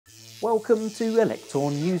Welcome to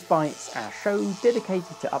Elektor News Bytes, our show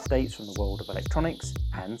dedicated to updates from the world of electronics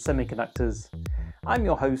and semiconductors. I'm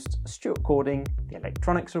your host, Stuart Cording, the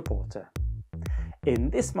electronics reporter. In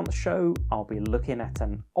this month's show, I'll be looking at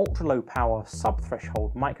an ultra-low power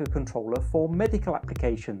sub-threshold microcontroller for medical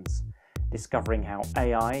applications, discovering how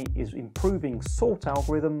AI is improving sort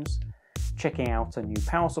algorithms, checking out a new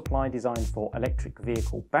power supply designed for electric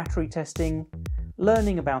vehicle battery testing,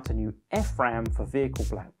 learning about a new FRAM for vehicle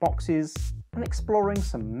black boxes, and exploring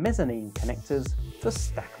some mezzanine connectors for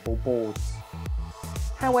stackable boards.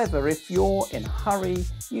 However, if you're in a hurry,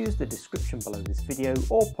 use the description below this video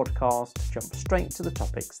or podcast to jump straight to the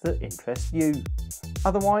topics that interest you.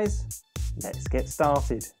 Otherwise, let's get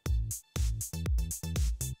started.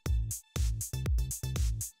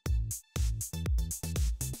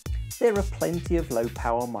 There are plenty of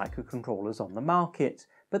low-power microcontrollers on the market,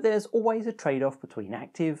 but there's always a trade-off between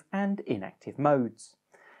active and inactive modes.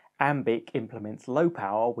 Ambic implements low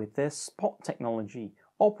power with their spot technology,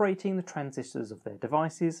 operating the transistors of their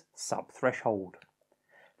devices sub-threshold.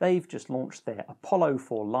 They've just launched their Apollo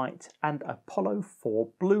 4 Lite and Apollo 4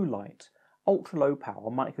 Blue Light ultra-low power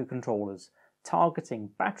microcontrollers,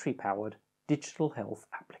 targeting battery-powered digital health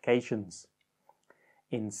applications.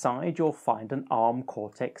 Inside you'll find an ARM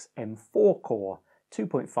Cortex-M4 core,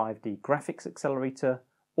 2.5D graphics accelerator,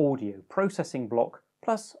 audio processing block,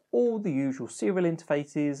 plus all the usual serial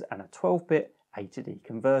interfaces and a 12-bit A to D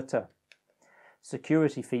converter.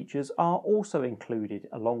 Security features are also included,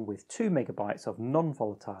 along with 2 MB of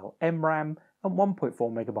non-volatile MRAM and 1.4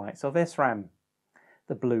 MB of SRAM.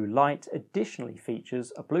 The Blue Light additionally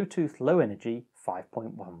features a Bluetooth Low Energy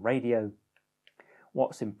 5.1 radio.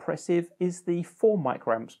 What's impressive is the 4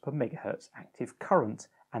 microamps per megahertz active current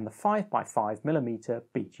and the 5x5mm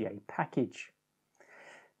BGA package.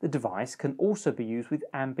 The device can also be used with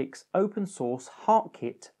Ambic's open source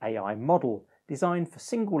HeartKit AI model, designed for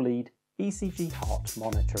single lead ECG heart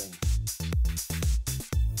monitoring.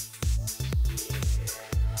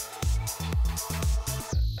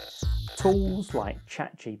 Tools like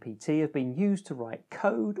ChatGPT have been used to write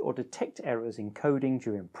code or detect errors in coding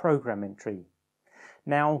during program entry.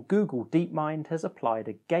 Now, Google DeepMind has applied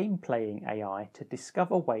a game-playing AI to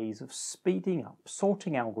discover ways of speeding up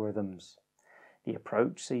sorting algorithms. The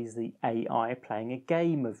approach sees the AI playing a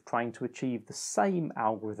game of trying to achieve the same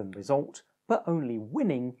algorithm result, but only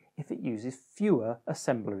winning if it uses fewer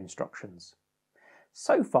assembler instructions.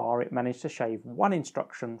 So far, it managed to shave 1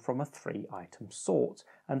 instruction from a 3-item sort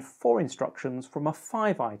and 4 instructions from a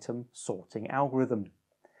 5-item sorting algorithm.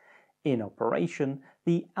 In operation,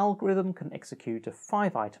 the algorithm can execute a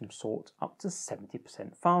 5-item sort up to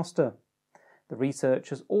 70% faster. The research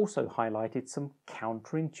has also highlighted some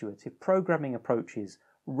counterintuitive programming approaches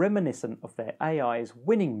reminiscent of their AI's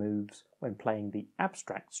winning moves when playing the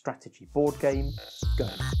abstract strategy board game Go.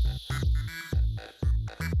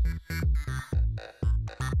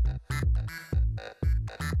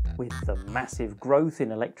 With the massive growth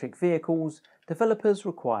in electric vehicles, developers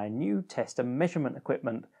require new test and measurement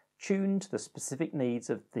equipment tuned to the specific needs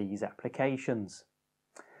of these applications.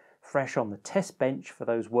 Fresh on the test bench for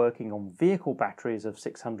those working on vehicle batteries of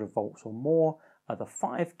 600 volts or more are the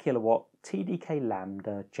 5 kW TDK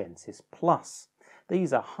Lambda Genesis Plus.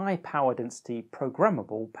 These are high power density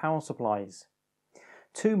programmable power supplies.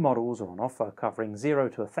 2 models are on offer, covering 0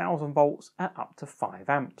 to 1000 volts at up to 5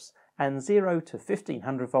 amps and 0 to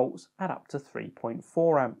 1500 volts at up to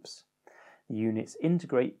 3.4 amps. The units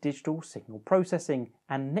integrate digital signal processing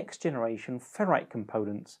and next generation ferrite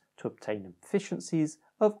components to obtain efficiencies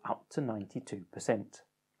of up to 92%.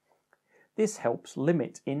 This helps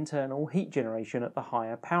limit internal heat generation at the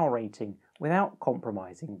higher power rating without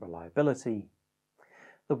compromising reliability.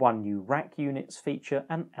 The 1U rack units feature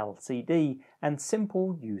an LCD and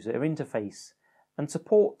simple user interface and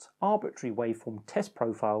support arbitrary waveform test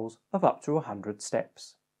profiles of up to 100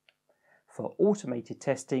 steps. For automated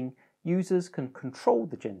testing, users can control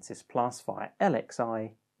the Genesis Plus via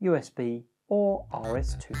LXI, USB or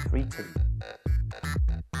RS-232.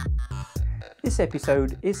 This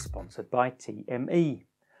episode is sponsored by TME.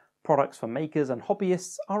 Products for makers and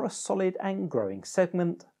hobbyists are a solid and growing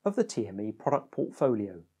segment of the TME product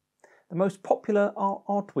portfolio. The most popular are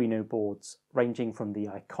Arduino boards, ranging from the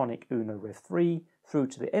iconic Uno Rev 3 through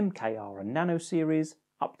to the MKR and Nano series,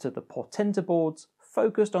 up to the Portenta boards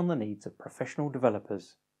focused on the needs of professional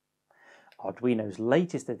developers. Arduino's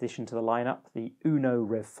latest addition to the lineup, the Uno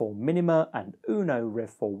Rev 4 Minima and Uno Rev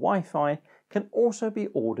 4 Wi-Fi, can also be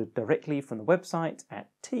ordered directly from the website at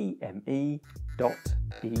tme.eu.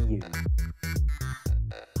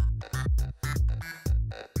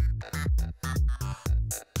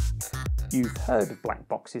 You've heard of black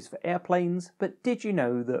boxes for airplanes, but did you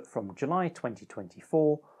know that from July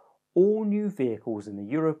 2024, all new vehicles in the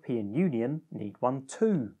European Union need one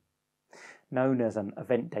too? Known as an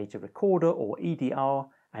Event Data Recorder or EDR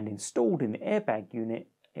and installed in the airbag unit,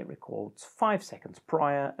 it records 5 seconds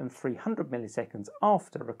prior and 300 milliseconds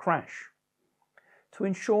after a crash. To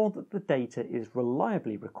ensure that the data is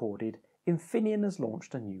reliably recorded, Infineon has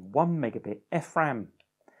launched a new 1 megabit FRAM.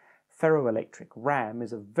 Ferroelectric RAM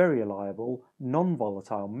is a very reliable,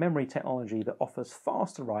 non-volatile memory technology that offers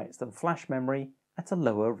faster writes than flash memory at a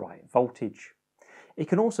lower write voltage. It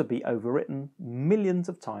can also be overwritten millions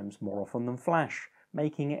of times more often than flash,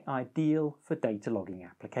 making it ideal for data logging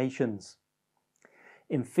applications.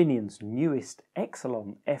 Infineon's newest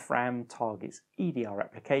Exelon FRAM targets EDR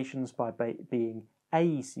applications by being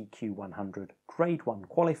AEC-Q 100 Grade 1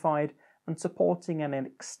 qualified and supporting an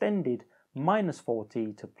extended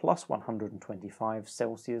 -40 to +125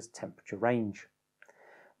 Celsius temperature range.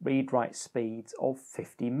 Read-write speeds of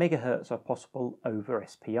 50 MHz are possible over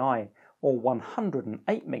SPI, or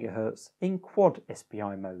 108 MHz in quad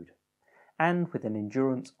SPI mode. And with an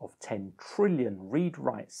endurance of 10 trillion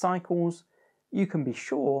read-write cycles, you can be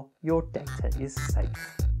sure your data is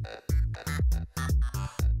safe.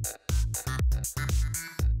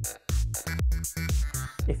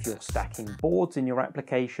 If you're stacking boards in your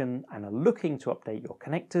application and are looking to update your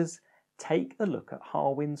connectors, take a look at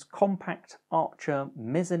Harwin's Compact Archer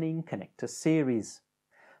Mezzanine Connector series.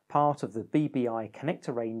 Part of the BBI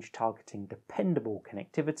connector range targeting dependable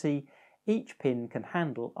connectivity, each pin can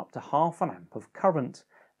handle up to half an amp of current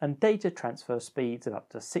and data transfer speeds of up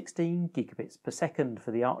to 16 gigabits per second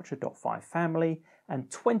for the Archer.5 family and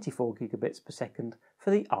 24 gigabits per second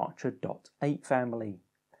for the Archer.8 family.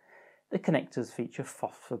 The connectors feature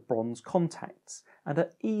phosphor bronze contacts and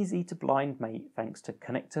are easy to blind mate thanks to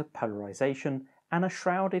connector polarization and a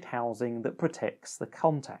shrouded housing that protects the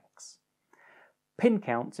contacts. Pin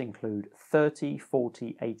counts include 30,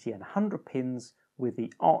 40, 80 and 100 pins, with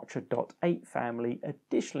the Archer.8 family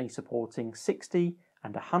additionally supporting 60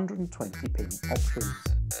 and 120 pin options.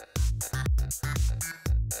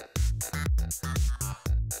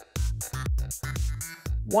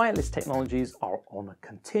 Wireless technologies are on a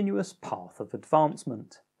continuous path of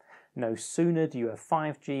advancement. No sooner do you have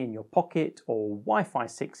 5G in your pocket or Wi-Fi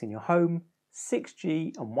 6 in your home,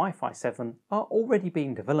 6G and Wi-Fi 7 are already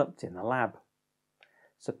being developed in the lab.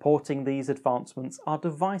 Supporting these advancements are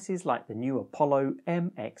devices like the new Apollo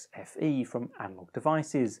MXFE from Analog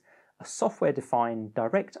Devices, a software-defined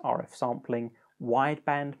direct RF sampling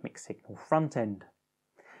wideband mixed signal front end.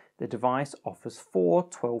 The device offers 4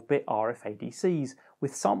 12-bit RF ADCs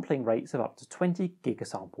with sampling rates of up to 20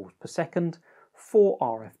 gigasamples per second, 4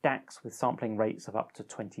 RF DACs with sampling rates of up to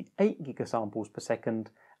 28 gigasamples per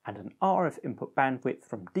second, and an RF input bandwidth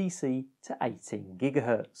from DC to 18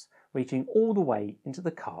 GHz, reaching all the way into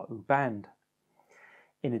the Ku band.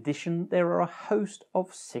 In addition, there are a host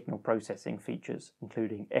of signal processing features,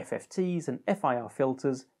 including FFTs and FIR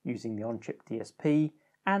filters using the on-chip DSP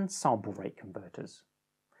and sample rate converters.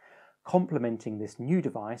 Complementing this new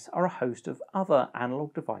device are a host of other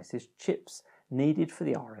Analog Devices chips needed for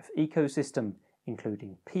the RF ecosystem,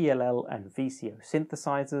 including PLL and VCO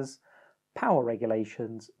synthesizers, power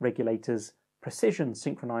regulators, precision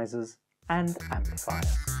synchronizers, and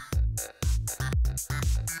amplifiers.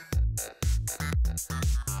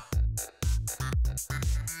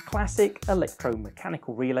 Classic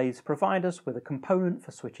electromechanical relays provide us with a component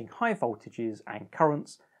for switching high voltages and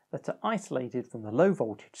currents that are isolated from the low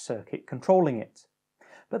voltage circuit controlling it.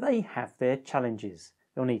 But they have their challenges.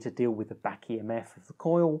 You'll need to deal with the back EMF of the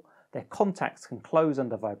coil, their contacts can close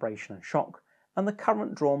under vibration and shock, and the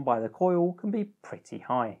current drawn by the coil can be pretty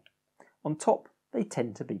high. On top, they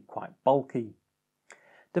tend to be quite bulky.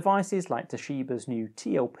 Devices like Toshiba's new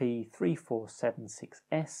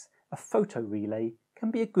TLP3476S, a photo relay,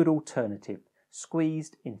 can be a good alternative,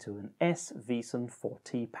 squeezed into an S-VESON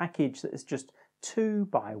 4T package that is just 2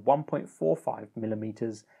 by 1.45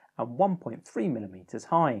 mm and 1.3 mm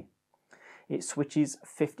high. It switches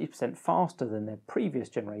 50% faster than their previous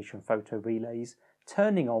generation photo relays,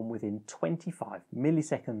 turning on within 25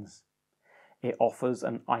 milliseconds. It offers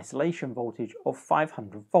an isolation voltage of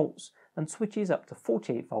 500 volts and switches up to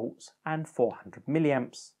 48 volts and 400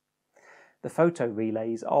 milliamps. The photo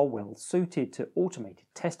relays are well suited to automated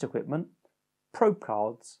test equipment, probe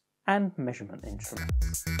cards, and measurement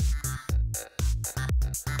instruments.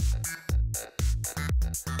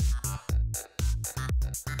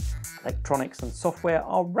 Electronics and software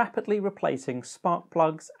are rapidly replacing spark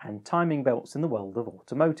plugs and timing belts in the world of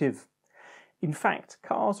automotive. In fact,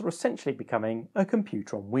 cars are essentially becoming a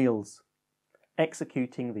computer on wheels.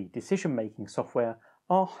 Executing the decision-making software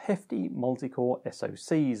are hefty multi-core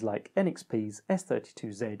SoCs like NXP's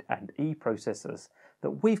S32Z and E processors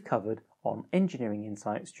that we've covered on Engineering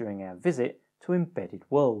Insights during our visit to Embedded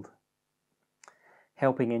World.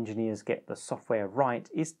 Helping engineers get the software right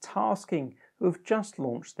is Tasking, who have just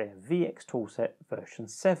launched their VX toolset version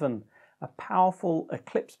 7, a powerful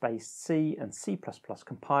Eclipse-based C and C++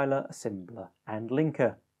 compiler, assembler and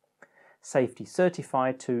linker. Safety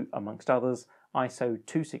certified to, amongst others, ISO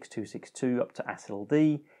 26262 up to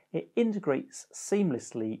ASIL-D, it integrates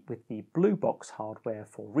seamlessly with the Blue Box hardware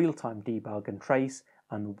for real-time debug and trace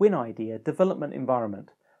and WinIDEA development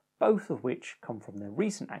environment, both of which come from their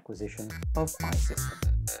recent acquisition of iSystem.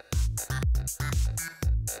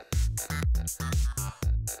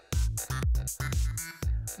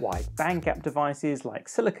 Wide bandgap devices like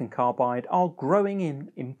silicon carbide are growing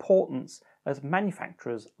in importance as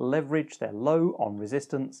manufacturers leverage their low on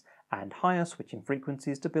resistance and higher switching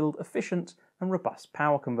frequencies to build efficient and robust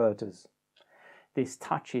power converters. This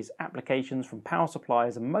touches applications from power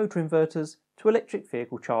supplies and motor inverters to electric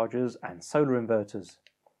vehicle chargers and solar inverters.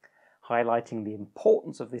 Highlighting the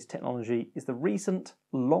importance of this technology is the recent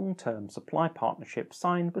long-term supply partnership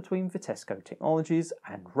signed between Vitesco Technologies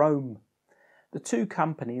and Rohm. The two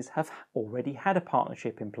companies have already had a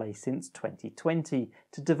partnership in place since 2020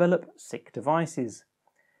 to develop SiC devices.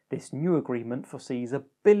 This new agreement foresees $1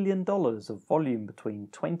 billion of volume between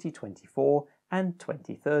 2024 and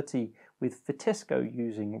 2030, with Vitesco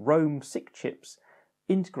using Rohm SiC chips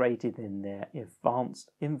integrated in their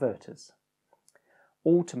advanced inverters.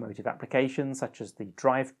 Automotive applications such as the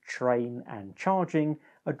drivetrain and charging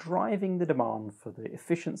are driving the demand for the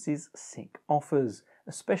efficiencies SiC offers,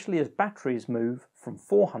 especially as batteries move from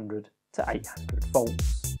 400 to 800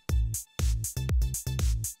 volts.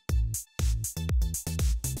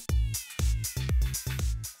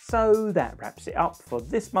 So that wraps it up for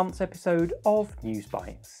this month's episode of News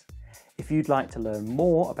Bytes. If you'd like to learn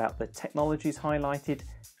more about the technologies highlighted,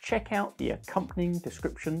 check out the accompanying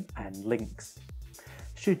description and links.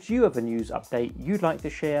 Should you have a news update you'd like to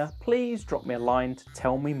share, please drop me a line to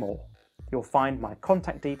tell me more. You'll find my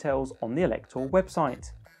contact details on the Elektor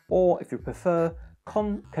website, or if you prefer,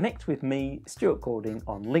 connect with me, Stuart Cording,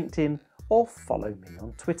 on LinkedIn or follow me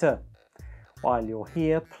on Twitter. While you're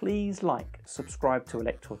here, please subscribe to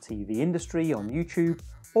Elektor TV Industry on YouTube,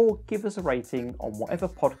 or give us a rating on whatever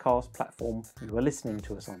podcast platform you are listening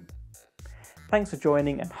to us on. Thanks for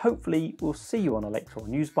joining, and hopefully we'll see you on Elektor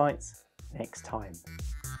News Bytes next time.